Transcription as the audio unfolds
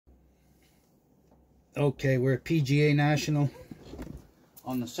Okay, we're at PGA National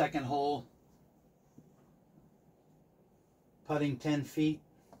on the second hole. Putting 10 feet.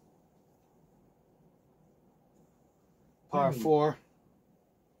 Par 4.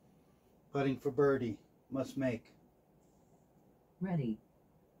 Putting for birdie. Must make. Ready.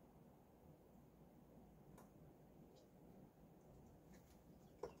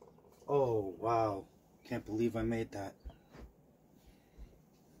 Oh, wow. Can't believe I made that.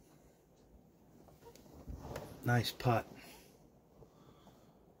 Nice putt.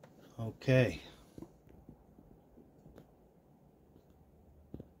 Okay.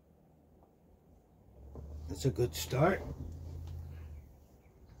 That's a good start.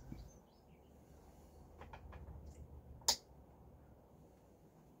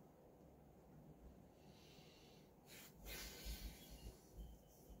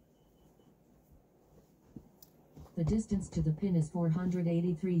 The distance to the pin is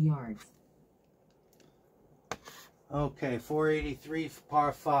 483 yards. Okay, 483 for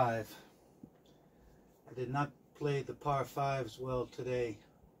par 5. I did not play the par 5s well today,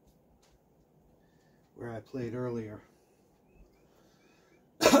 where I played earlier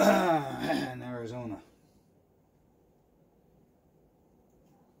in Arizona.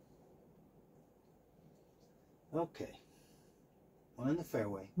 Okay, one in the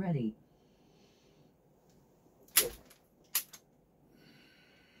fairway. Ready.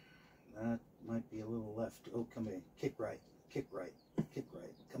 That might be a little left. Oh, come in. Kick right. Kick right. Kick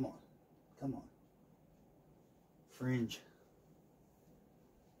right. Come on. Come on. Fringe.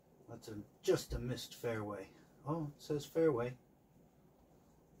 That's just a missed fairway. Oh, it says fairway.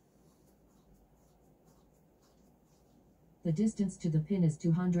 The distance to the pin is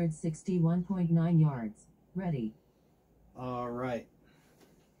 261.9 yards. Ready. All right.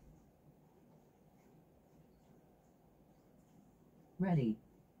 Ready.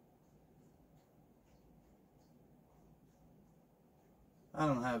 I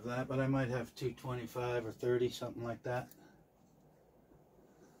don't have that, but I might have 225 or 30, something like that.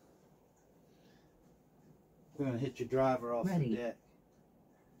 We're going to hit your driver off the deck.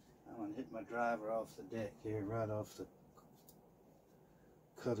 I'm going to hit my driver off the deck here, right off the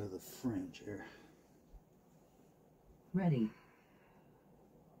cut of the fringe here. Ready.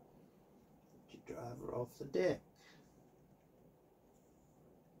 Hit your driver off the deck.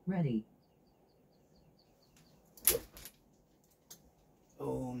 Ready.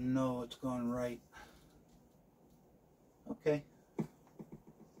 Oh no, it's gone right. Okay.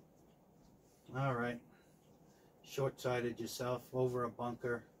 All right. Short-sided yourself over a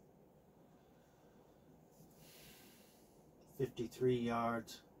bunker. 53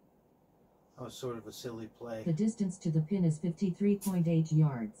 yards. That was sort of a silly play. The distance to the pin is 53.8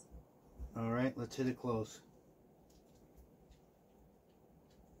 yards. All right, let's hit it close.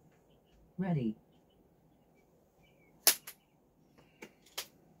 Ready.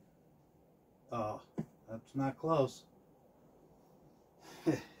 Oh, that's not close.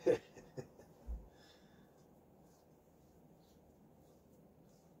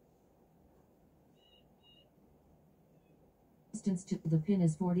 Distance to the pin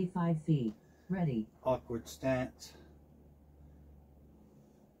is 45 feet. Ready. Awkward stance.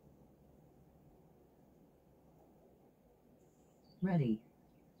 Ready.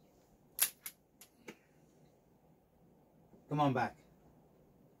 Come on back.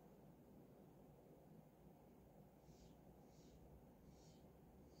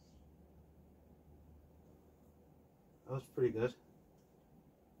 That was pretty good.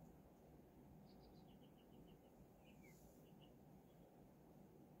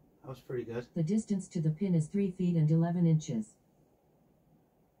 That was pretty good. The distance to the pin is 3 feet and 11 inches.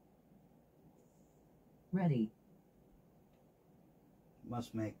 Ready.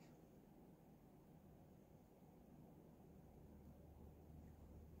 Must make.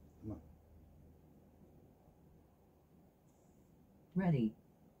 Come on. Ready.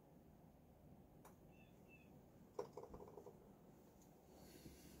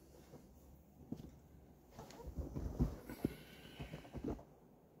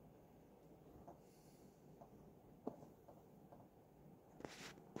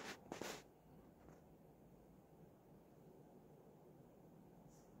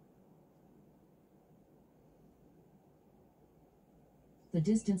 The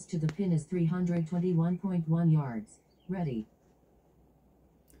distance to the pin is 321.1 yards. Ready.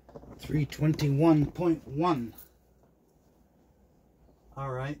 321.1.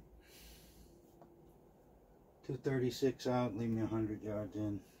 All right. 236 out, leave me 100 yards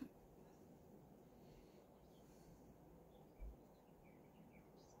in.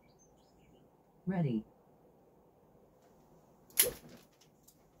 Ready.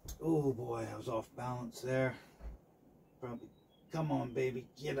 Oh boy, I was off balance there. Probably. Come on, baby.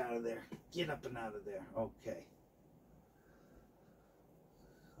 Get out of there. Get up and out of there. Okay.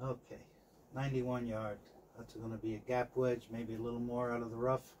 Okay. 91 yards. That's going to be a gap wedge, maybe a little more out of the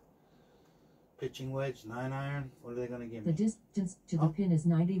rough. Pitching wedge, 9-iron. What are they going to give me? The distance to the pin is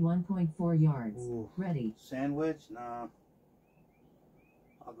 91.4 yards. Ooh. Ready. Sand wedge? No.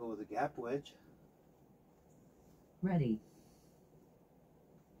 I'll go with a gap wedge. Ready.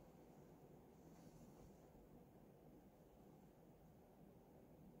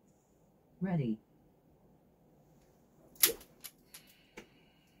 Ready.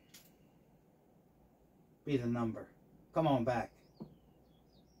 Be the number. Come on back.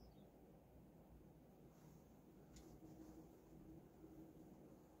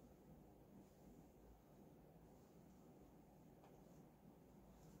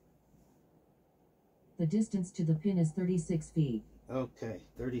 The distance to the pin is 36 feet. Okay,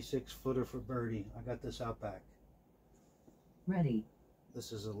 36 footer for birdie. I got this out back. Ready.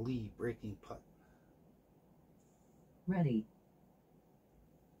 This is a Lee breaking putt. Ready.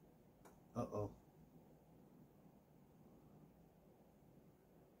 Uh-oh.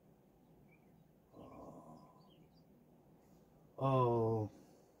 Oh.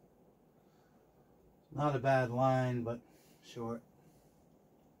 Not a bad line, but short.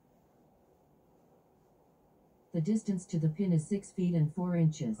 The distance to the pin is 6 feet and 4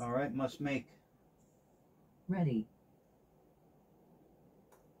 inches. All right, must make. Ready.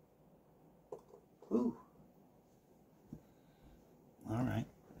 Ooh. All right.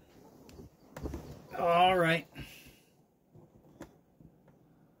 All right.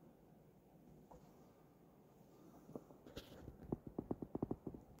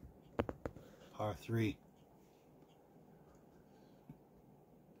 Par 3.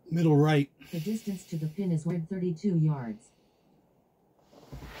 Middle right. The distance to the pin is 132 yards.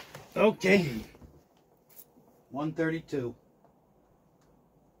 Okay. 132.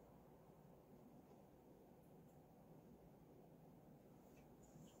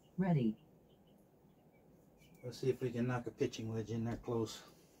 Ready. Let's see if we can knock a pitching wedge in there close.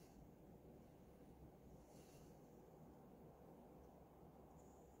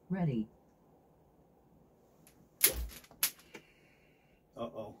 Ready.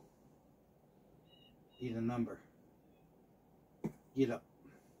 Uh-oh. Need a number. Get up.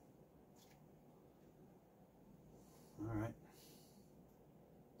 All right.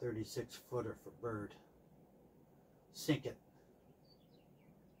 36 footer for bird. Sink it.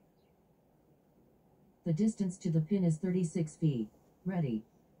 The distance to the pin is 36 feet. Ready.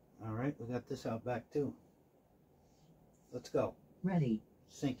 All right, we got this out back too. Let's go. Ready.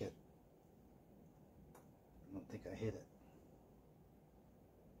 Sink it. I don't think I hit it.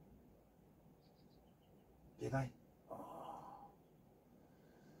 Did I? Oh.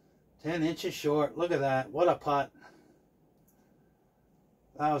 10 inches short. Look at that. What a putt.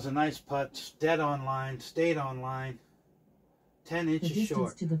 That was a nice putt. Dead on line. Stayed on line. 10 inches short. The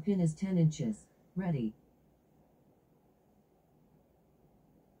distance to the pin is 10 inches. Ready.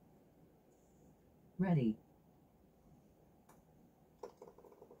 Ready.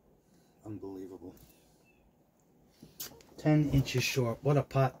 Unbelievable. 10 inches short. What a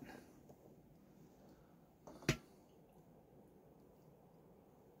putt.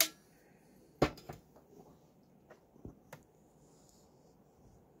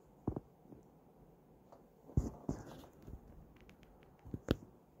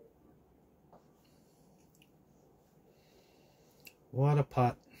 What a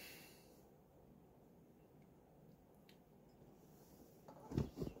putt.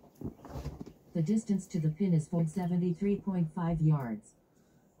 The distance to the pin is 473.5 yards.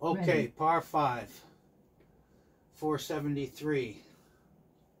 Okay, Ready. par 5. 473.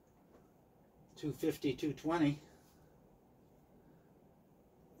 250, 220.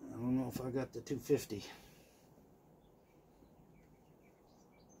 I don't know if I got the 250.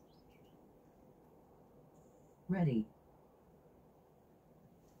 Ready.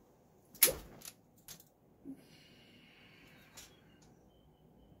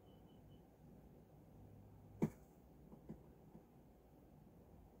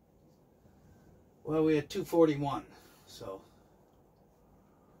 Well, we had 241, so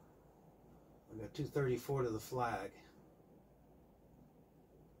we got 234 to the flag.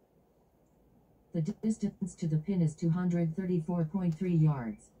 The distance to the pin is 234.3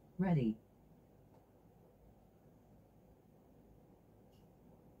 yards. Ready.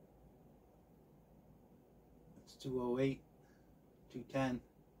 It's 208, 210.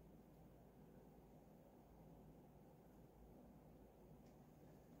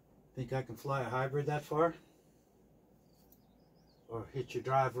 Think I can fly a hybrid that far? or hit your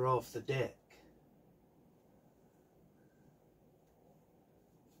driver off the deck.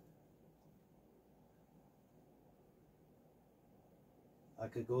 I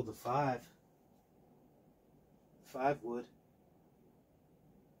could go the 5. 5 wood.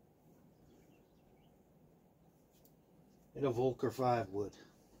 Hit a Volker 5 wood.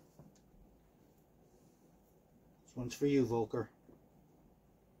 This one's for you, Volker.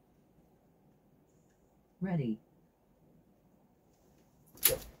 Ready.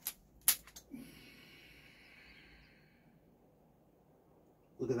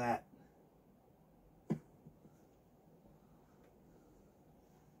 Look at that.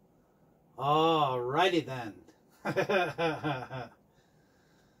 Alrighty then.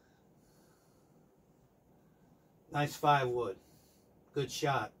 Nice 5 wood. Good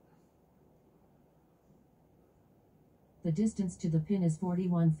shot. The distance to the pin is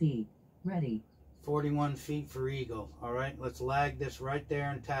 41 feet. Ready. 41 feet for eagle. Alright, let's lag this right there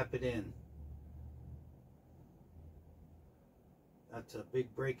and tap it in. That's a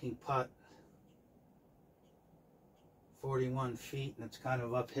big breaking putt. 41 feet, and it's kind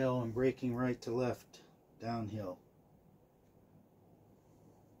of uphill and breaking right to left, downhill.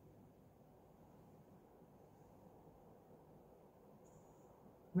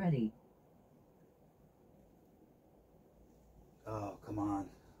 Ready. Oh, come on.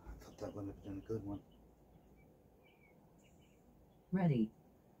 I thought that would have been a good one. Ready.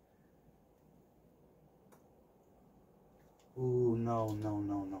 Ooh, no.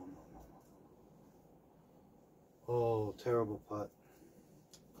 Oh, terrible putt.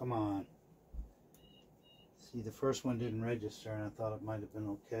 Come on. See, the first one didn't register, and I thought it might have been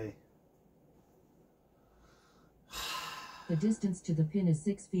okay. The distance to the pin is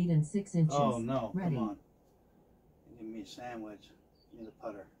 6 feet and 6 inches. Oh, no. Ready. Come on. Give me a sandwich. Give me the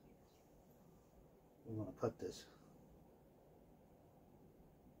putter. We want to put this.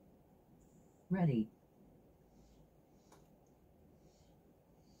 Ready.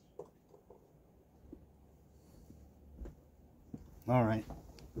 All right.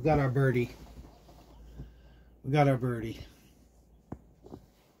 We got our birdie. We got our birdie.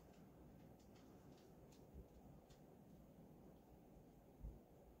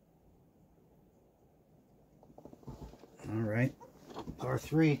 All right. Par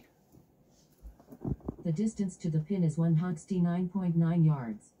 3. The distance to the pin is 169.9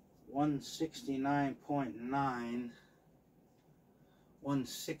 yards. 169.9.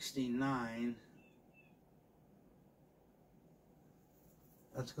 169.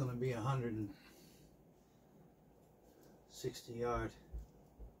 That's going to be 160 yard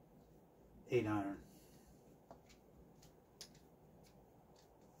 8-iron.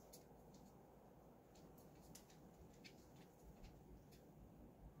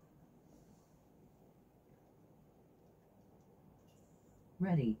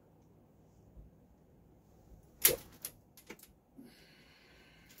 Ready.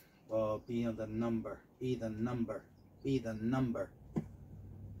 Oh, be the number. Be the number. Be the number.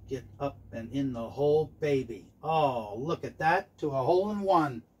 Get up and in the hole, baby. Oh, look at that. To a hole in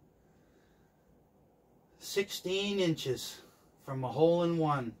one. 16 inches from a hole in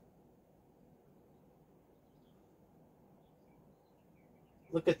one.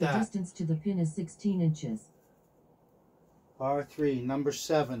 Look at that. The distance to the pin is 16 inches. Par 3, number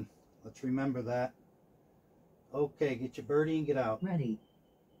 7. Let's remember that. Okay, get your birdie and get out. Ready.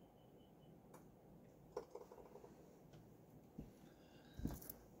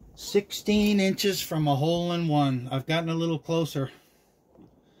 "16 inches from a hole in one." I've gotten a little closer,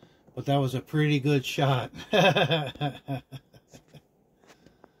 but that was a pretty good shot.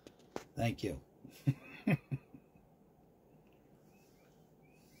 Thank you.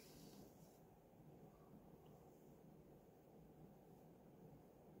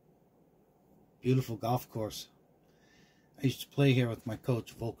 Beautiful golf course. I used to play here with my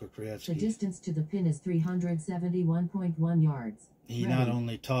coach, Volker Krajewski. The distance to the pin is 371.1 yards. He not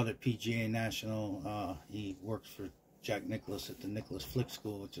only taught at PGA National, he works for Jack Nicklaus at the Nicklaus Flick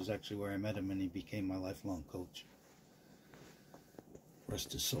School, which is actually where I met him, and he became my lifelong coach.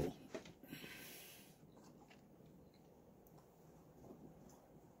 Rest his soul.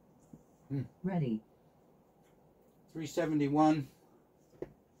 Ready. 371.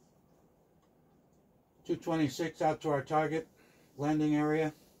 226 out to our target landing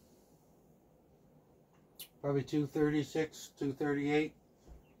area. Probably 236, 238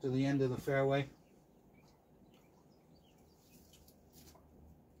 to the end of the fairway.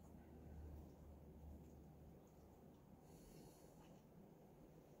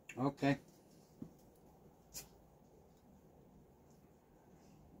 Okay.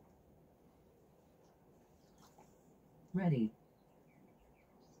 Ready.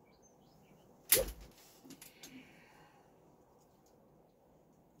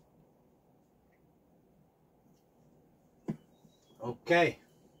 Okay.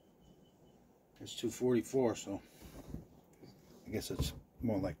 There's 244, so I guess it's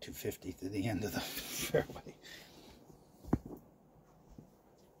more like 250 to the end of the fairway.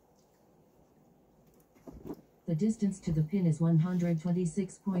 The distance to the pin is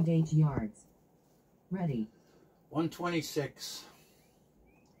 126.8 yards. Ready. 126.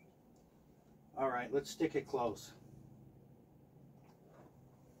 All right, let's stick it close.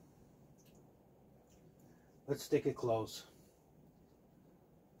 Let's stick it close.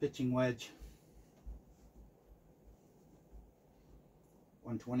 Pitching wedge.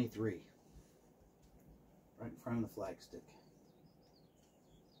 123. Right in front of the flagstick.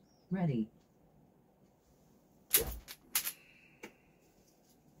 Ready.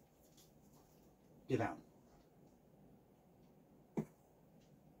 Get out.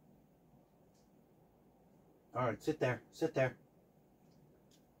 All right, sit there. Sit there.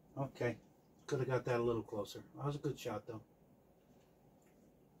 Okay. Could have got that a little closer. That was a good shot, though.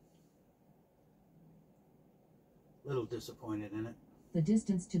 Little disappointed in it. The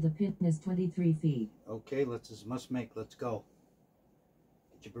distance to the pin is 23 feet. Okay, must make. Let's go.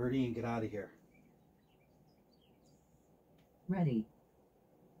 Get your birdie and get out of here. Ready.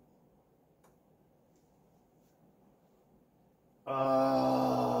 Oh,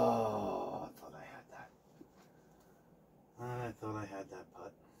 I thought I had that. I thought I had that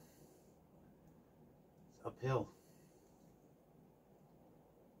putt. It's uphill.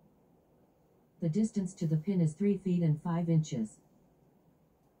 The distance to the pin is 3 feet and 5 inches.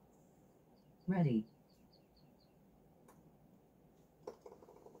 Ready.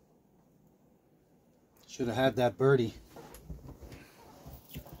 Should have had that birdie.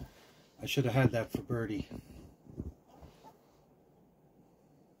 I should have had that for birdie.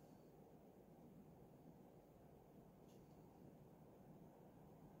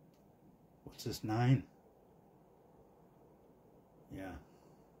 What's this, 9? Yeah.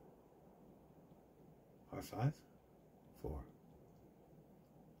 Par 5? 4.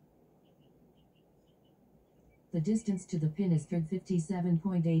 The distance to the pin is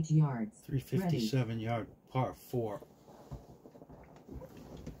 357.8 yards. 357 yard par 4.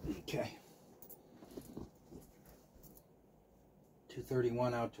 Okay.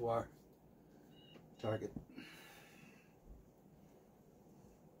 231 out to our target.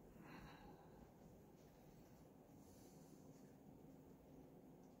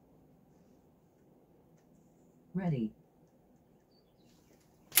 Ready.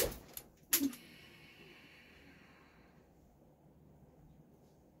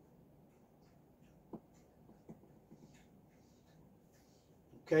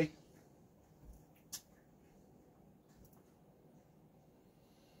 Okay.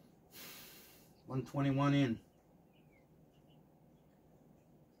 $121 in.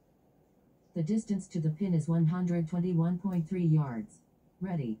 The distance to the pin is 121.3 yards.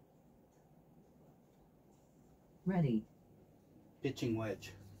 Ready. Ready. Pitching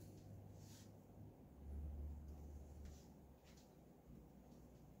wedge.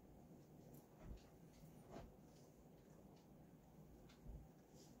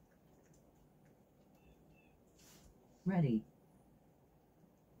 Ready.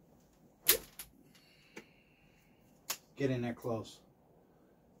 Get in there close.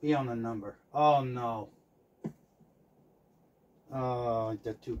 Be on the number. Oh no. Oh,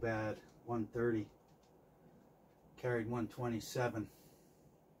 that's too bad. 130. Carried 127.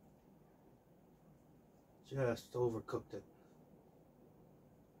 Just overcooked it.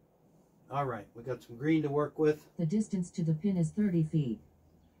 All right, we got some green to work with. The distance to the pin is 30 feet.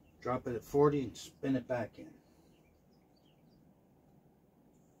 Drop it at 40 and spin it back in.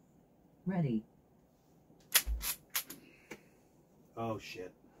 Ready. Oh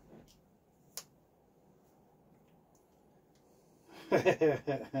shit.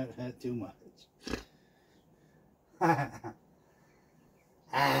 Too much.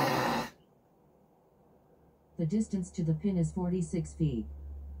 The distance to the pin is 46 feet.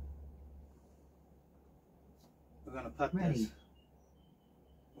 We're gonna putt Ready. this.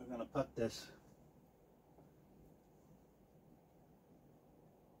 We're gonna putt this.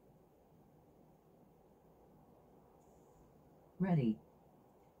 Ready.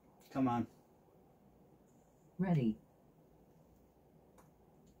 Come on. Ready.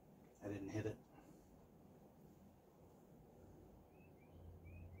 I didn't hit it.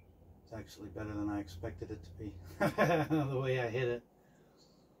 It's actually better than I expected it to be. The way I hit it.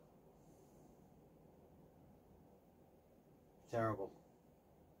 Terrible.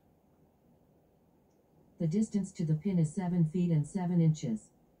 The distance to the pin is 7 feet and 7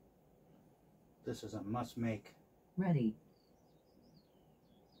 inches. This is a must make. Ready.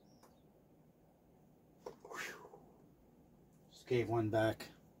 Just gave one back.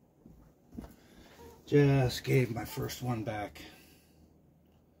 Just gave my first one back.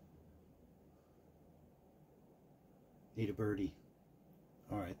 Need a birdie.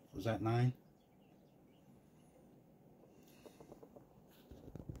 All right, was that 9?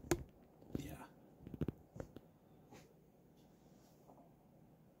 Yeah.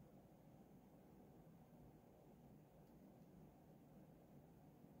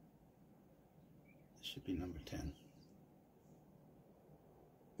 This should be number 10.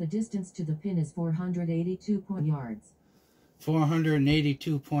 The distance to the pin is 482 yards.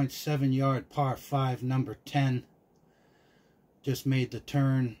 482.7 yard par 5, number 10. Just made the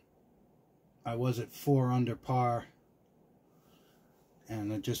turn. I was at 4 under par.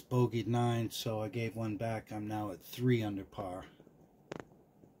 And I just bogeyed 9, so I gave one back. I'm now at 3 under par.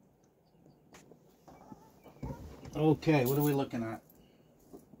 Okay, what are we looking at?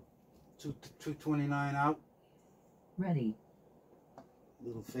 229 out. Ready.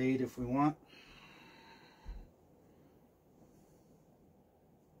 Little fade if we want.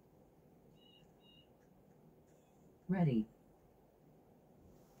 Ready.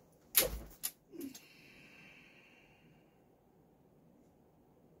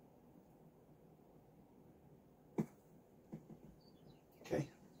 Okay.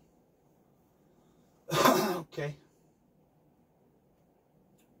 Okay.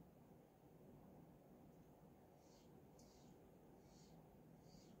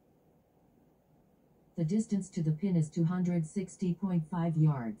 The distance to the pin is 260.5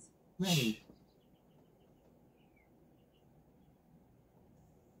 yards. Ready.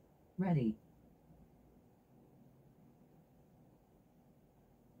 Ready.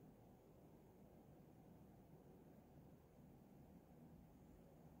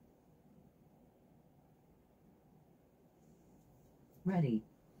 Ready.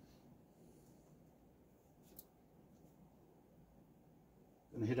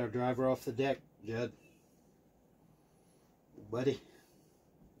 Gonna hit our driver off the deck, Jed. Buddy.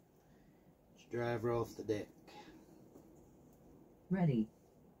 Let's driver off the deck. Ready.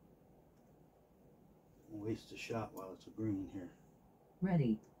 Waste a shot while it's a green here.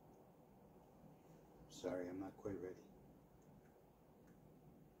 Ready. Sorry, I'm not quite ready.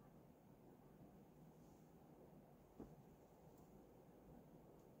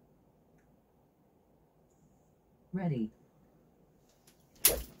 Ready.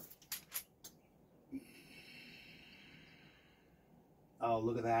 Oh,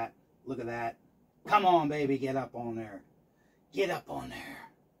 look at that. Look at that. Come on, baby, get up on there. Get up on there.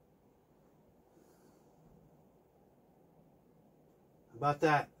 How about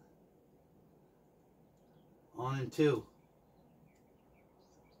that? On and 2.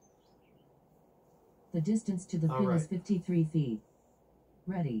 The distance to the pin is 53 feet.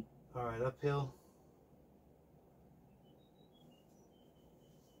 Ready. All right, uphill.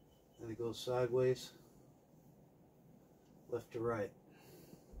 Then it goes sideways. Left to right.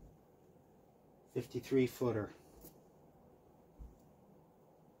 53 footer.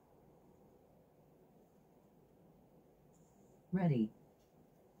 Ready.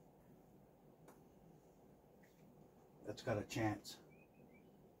 That's got a chance.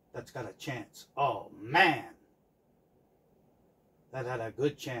 That's got a chance. Oh, man. That had a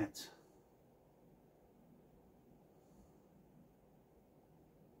good chance.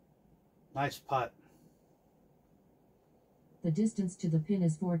 Nice putt. The distance to the pin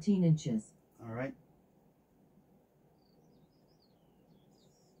is 14 inches. All right.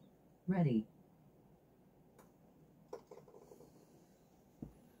 Ready.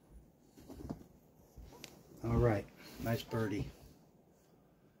 All right. Nice birdie.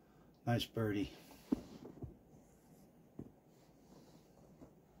 Nice birdie.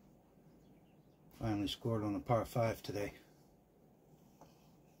 Finally scored on the par 5 today.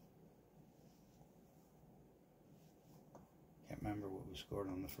 Can't remember what we scored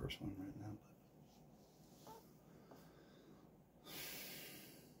on the first one right now.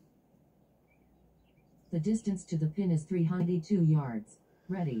 The distance to the pin is 392 yards.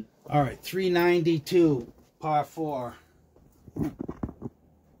 Ready. All right, 392, par 4.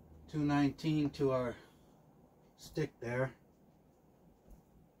 219 to our stick there.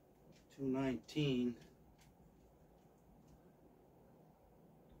 219.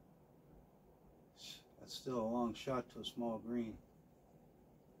 That's still a long shot to a small green.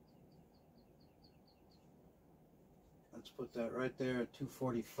 Let's put that right there at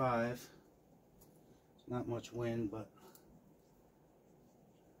 245. Not much wind, but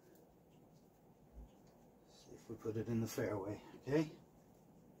see if we put it in the fairway, okay?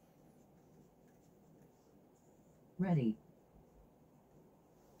 Ready.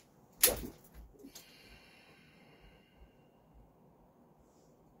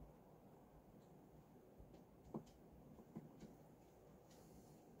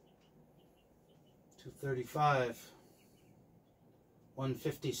 235.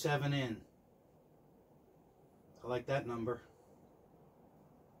 157 in. I like that number.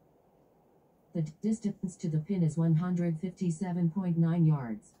 The distance to the pin is 157.9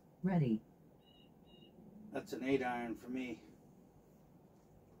 yards. Ready. That's an 8-iron for me.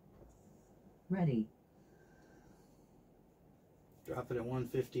 Ready. Drop it at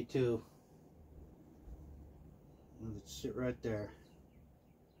 152. Let it sit right there.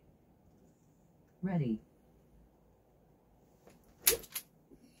 Ready.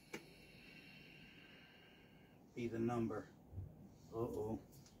 Be the number. Uh-oh.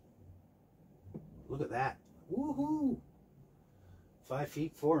 Look at that. Woohoo! 5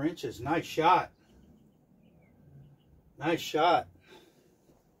 feet 4 inches. Nice shot. Nice shot.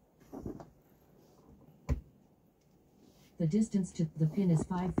 The distance to the pin is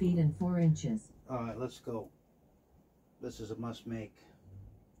 5 feet and 4 inches. All right, let's go. This is a must make.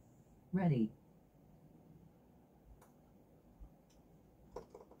 Ready.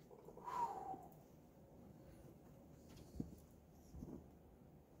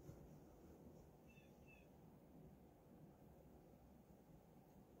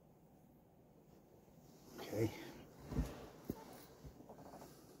 Okay.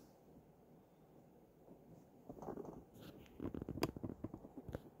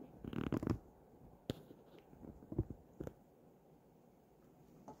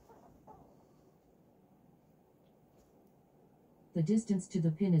 The distance to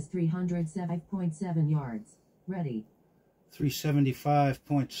the pin is 307.7 yards. Ready.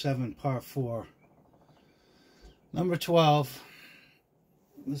 375.7 par 4. Number 12.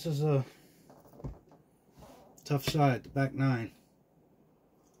 This is a tough side, the back 9.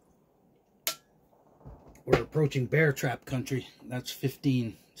 We're approaching bear trap country. That's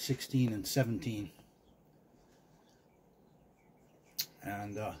 15, 16, and 17.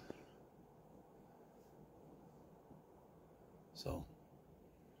 And so,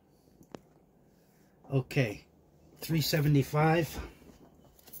 okay, 375,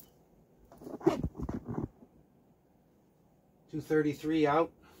 233 out,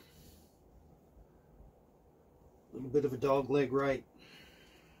 a little bit of a dog leg right.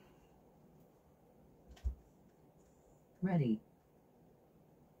 Ready.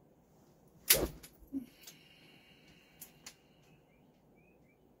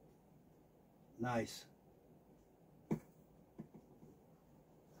 Nice.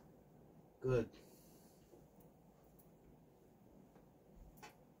 Good.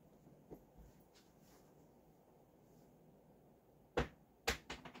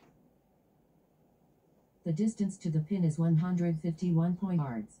 The distance to the pin is 151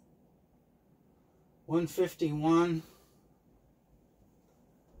 yards. 151.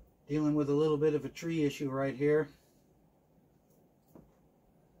 Dealing with a little bit of a tree issue right here.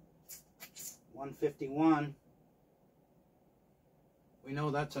 151. We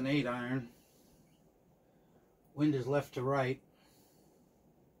know that's an 8-iron. Wind is left to right.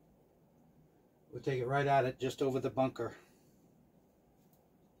 We'll take it right at it, just over the bunker.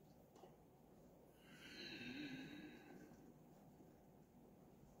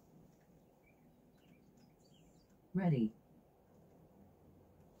 Ready.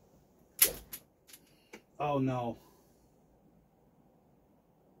 Oh no.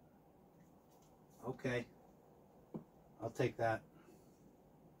 Okay. I'll take that.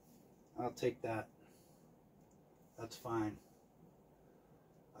 I'll take that. That's fine.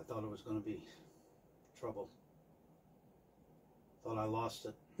 I thought it was going to be trouble. Thought I lost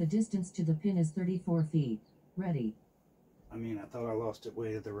it. The distance to the pin is 34 feet. Ready. I mean, I thought I lost it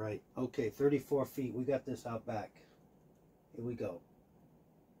way to the right. Okay, 34 feet. We got this out back. Here we go.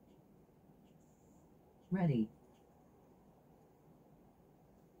 Ready.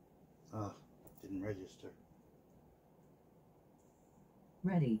 Ah, didn't register.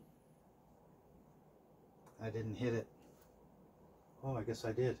 Ready. I didn't hit it. Oh, I guess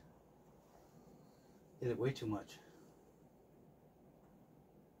I did. Hit it way too much.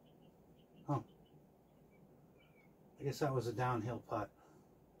 Oh. I guess that was a downhill putt.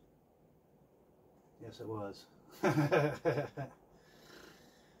 Yes, it was.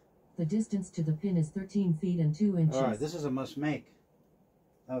 The distance to the pin is 13 feet and 2 inches. All right, this is a must make.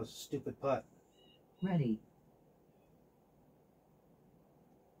 That was a stupid putt. Ready.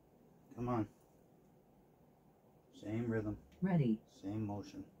 Come on. Same rhythm. Ready. Same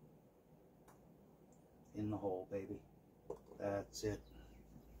motion. In the hole, baby. That's it.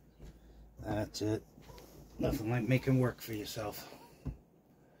 That's it. Nothing like making work for yourself.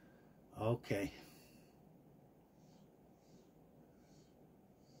 Okay.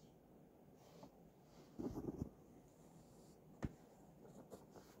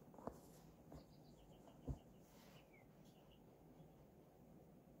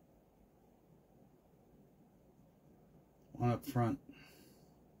 up front.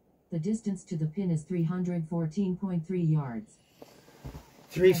 The distance to the pin is 314.3 yards.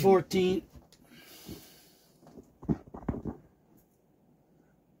 314.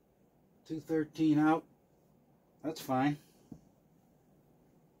 213 out. That's fine.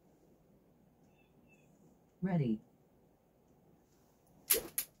 Ready.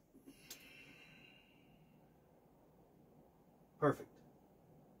 Perfect.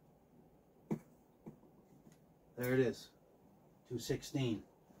 There it is. 216.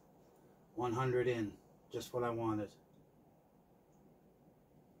 100 in. Just what I wanted.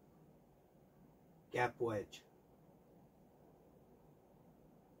 Gap wedge.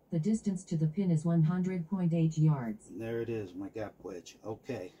 The distance to the pin is 100.8 yards. There it is, my gap wedge.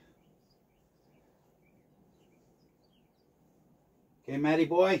 Okay. Okay, Matty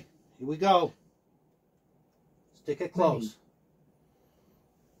boy, here we go. Stick it close.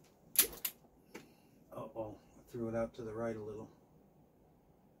 Uh-oh, I threw it out to the right a little.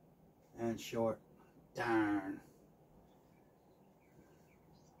 And short. Darn.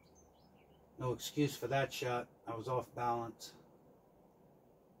 No excuse for that shot. I was off balance.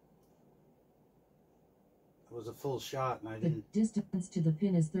 It was a full shot, and I didn't. The distance to the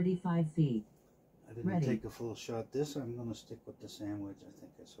pin is 35 feet. I didn't take a full shot. This I'm going to stick with the sandwich. I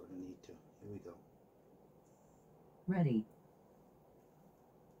think I sort of need to. Here we go. Ready.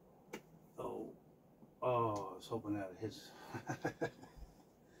 Oh, I was hoping that his.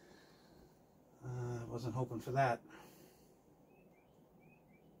 I wasn't hoping for that.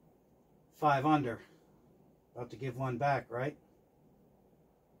 5 under. About to give one back, right?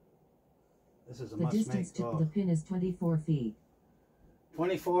 This is a must make. The distance to the pin is 24 feet.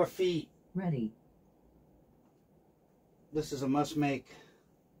 24 feet. Ready. This is a must make.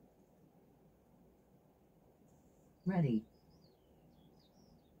 Ready.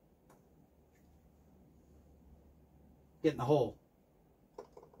 Get in the hole.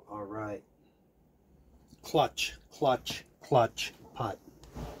 All right. Clutch, clutch, clutch, putt.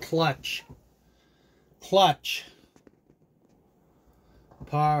 Clutch, clutch.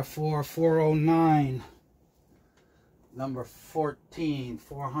 Par 4, 409. Number 14,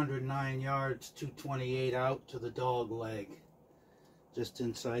 409 yards, 228 out to the dog leg. Just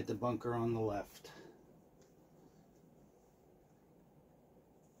inside the bunker on the left.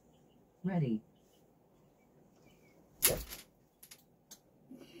 Ready.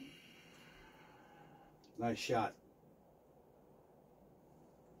 Nice shot.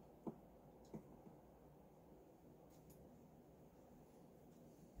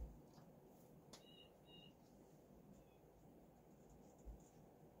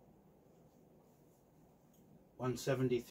 $173.